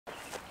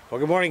Well,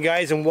 good morning,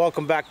 guys, and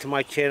welcome back to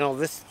my channel.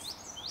 This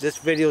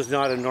video is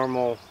not a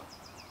normal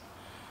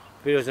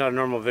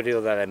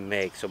video that I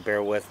make, so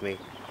bear with me.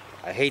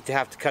 I hate to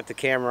have to cut the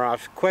camera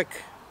off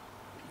quick.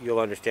 You'll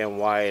understand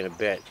why in a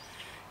bit.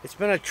 It's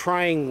been a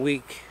trying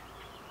week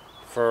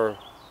for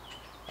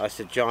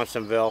us at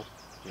Johnsonville,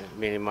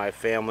 meaning my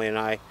family and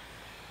I.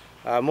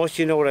 Most of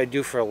you know what I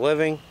do for a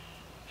living,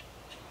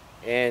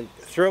 and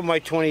throughout my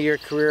 20-year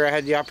career I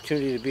had the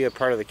opportunity to be a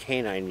part of the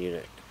canine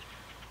unit.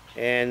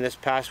 And this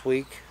past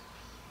week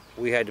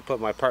we had to put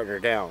my partner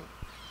down.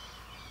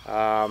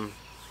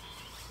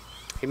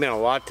 He meant a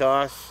lot to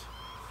us.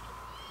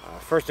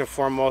 First and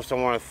foremost, I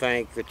want to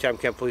thank the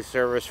time.We Police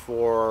Service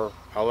for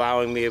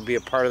allowing me to be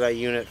a part of that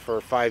unit for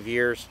 5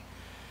 years.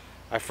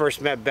 I first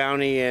met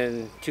Bounty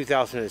in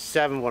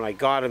 2007 when I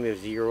got him. He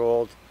was a year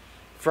old,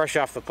 fresh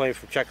off the plane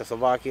from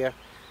Czechoslovakia,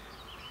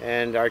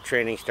 and our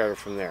training started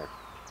from there.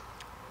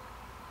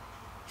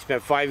 He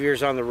spent 5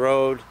 years on the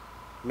road,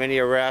 many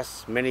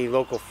arrests, many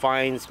local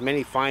fines,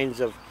 many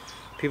fines of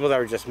people that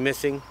were just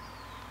missing,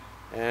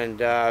 and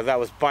that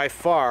was by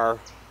far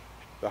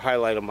the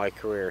highlight of my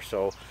career.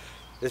 So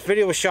this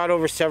video was shot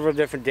over several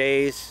different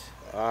days.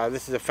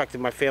 This has affected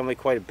my family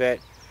quite a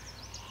bit.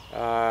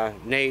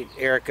 Nate,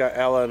 Erica,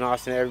 Ella, and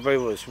Austin, everybody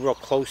was real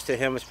close to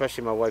him,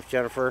 especially my wife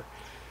Jennifer,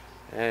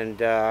 and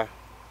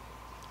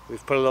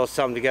we've put a little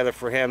something together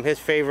for him. His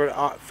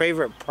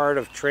favorite part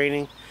of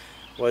training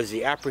was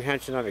the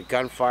apprehension under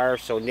gunfire,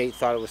 so Nate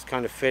thought it was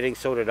kind of fitting,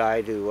 so did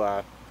I,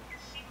 to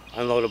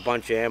unload a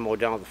bunch of ammo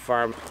down at the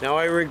farm. Now,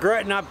 I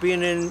regret not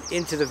being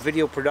into the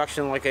video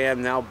production like I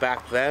am now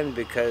back then,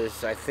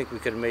 because I think we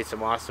could have made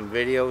some awesome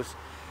videos,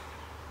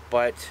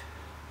 but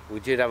we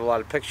did have a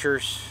lot of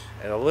pictures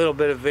and a little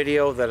bit of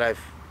video that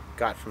I've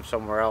got from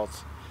somewhere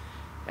else,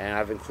 and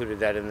I've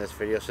included that in this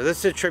video. So this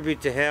is a tribute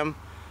to him.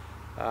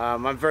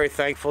 I'm very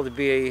thankful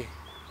to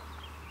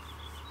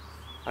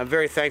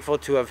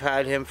have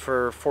had him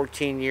for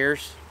 14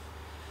 years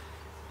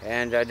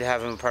and to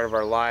have him a part of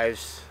our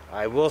lives.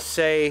 I will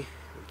say,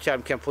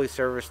 time.We Police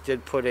Service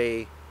did put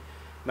a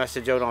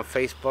message out on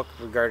Facebook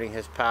regarding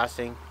his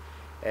passing,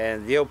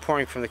 and the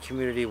outpouring from the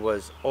community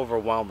was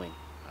overwhelming.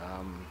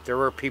 There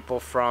were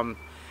people from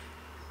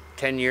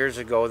 10 years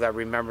ago that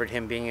remembered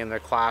him being in their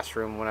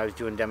classroom when I was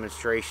doing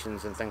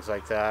demonstrations and things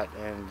like that,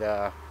 and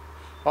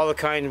all the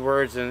kind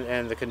words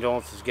and the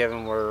condolences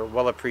given were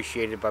well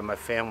appreciated by my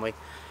family.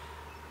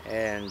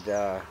 And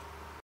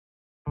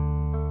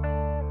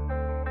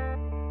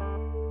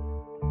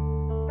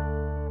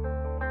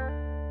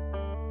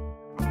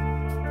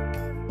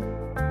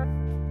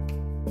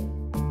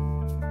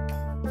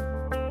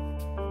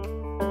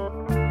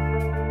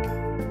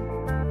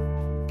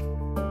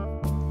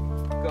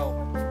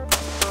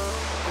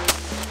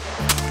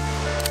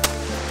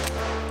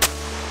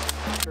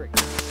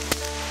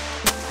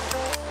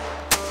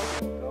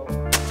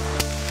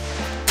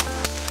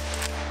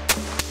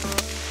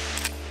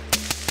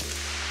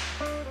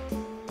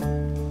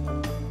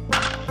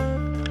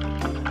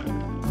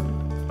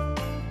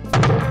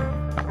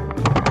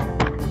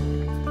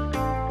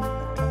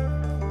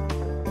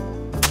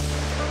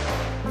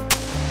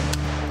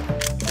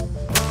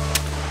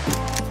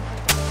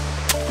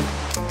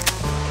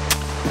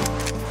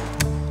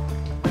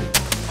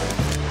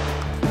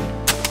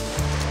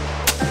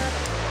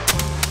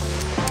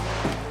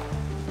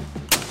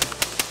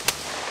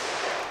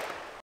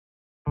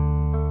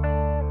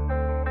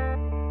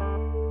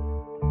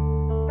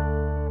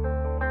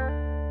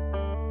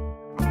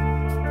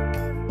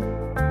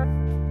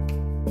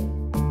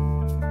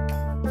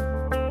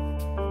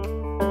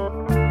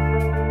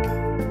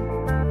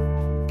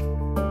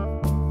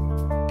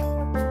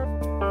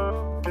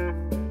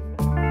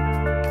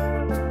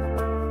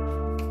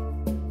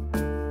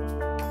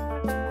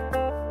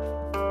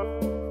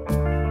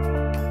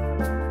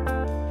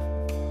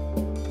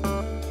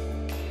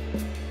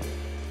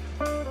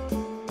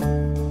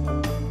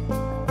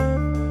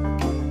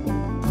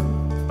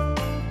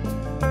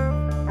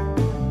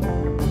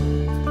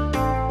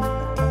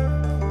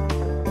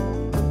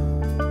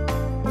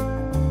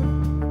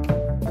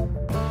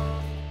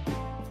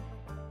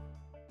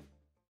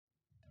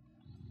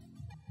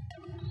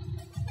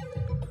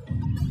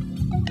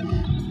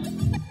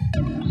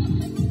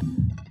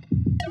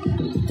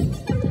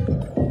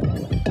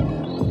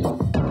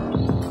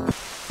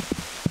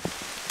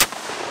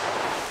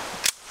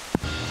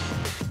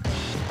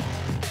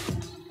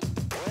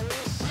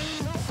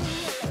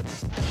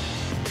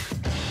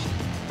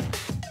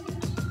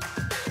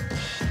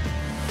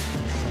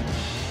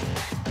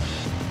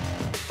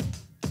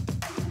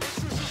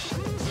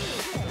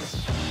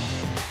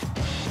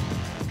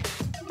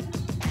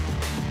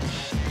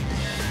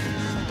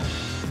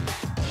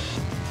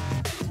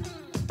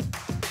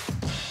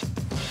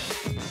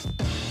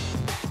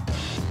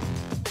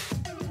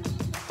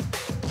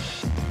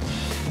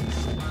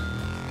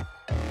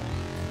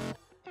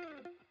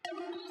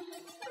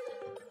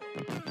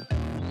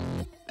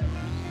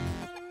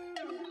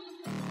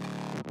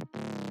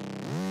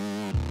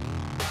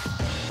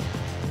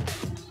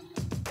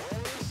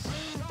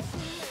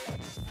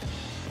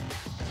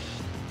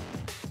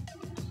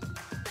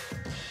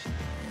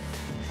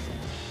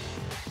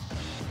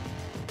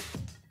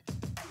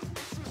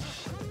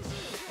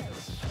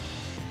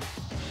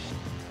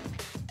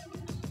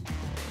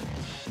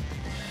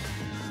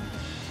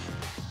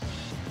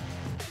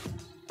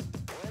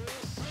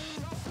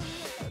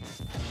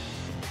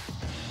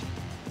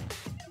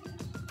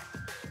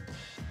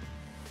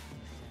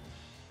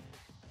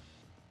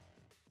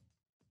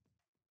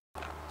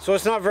So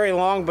it's not very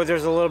long, but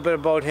there's a little bit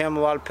about him, a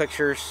lot of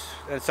pictures,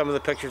 and some of the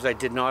pictures I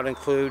did not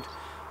include,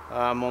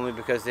 only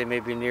because they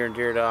may be near and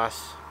dear to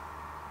us.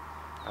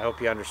 I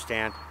hope you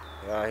understand.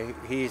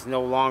 He's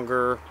no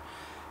longer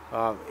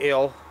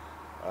ill.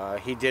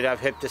 He did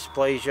have hip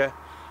dysplasia,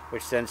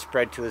 which then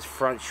spread to his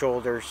front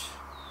shoulders,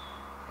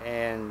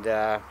 and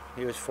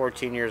he was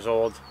 14 years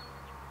old.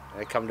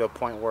 It come to a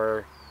point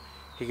where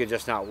he could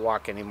just not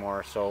walk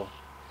anymore, so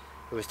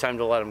it was time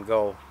to let him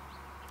go.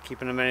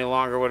 Keeping him any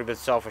longer would have been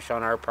selfish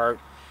on our part,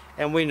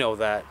 and we know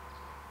that.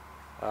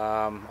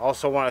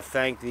 Also want to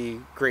thank the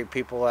great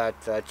people at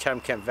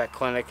Kemp Vet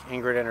Clinic,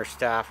 Ingrid and her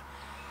staff.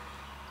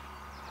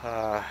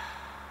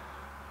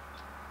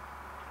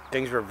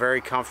 Things were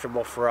very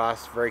comfortable for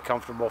us, very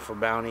comfortable for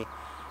Bounty,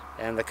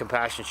 and the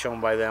compassion shown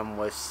by them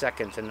was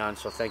second to none,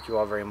 so thank you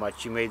all very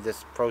much. You made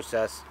this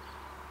process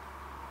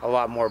a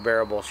lot more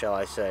bearable, shall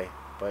I say.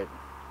 But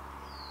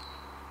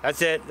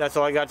that's it. That's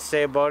all I got to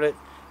say about it.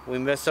 We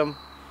miss him,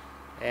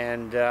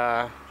 and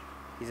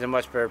he's in a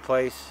much better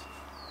place.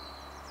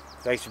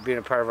 Thanks for being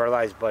a part of our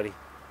lives, buddy.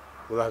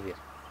 We love you.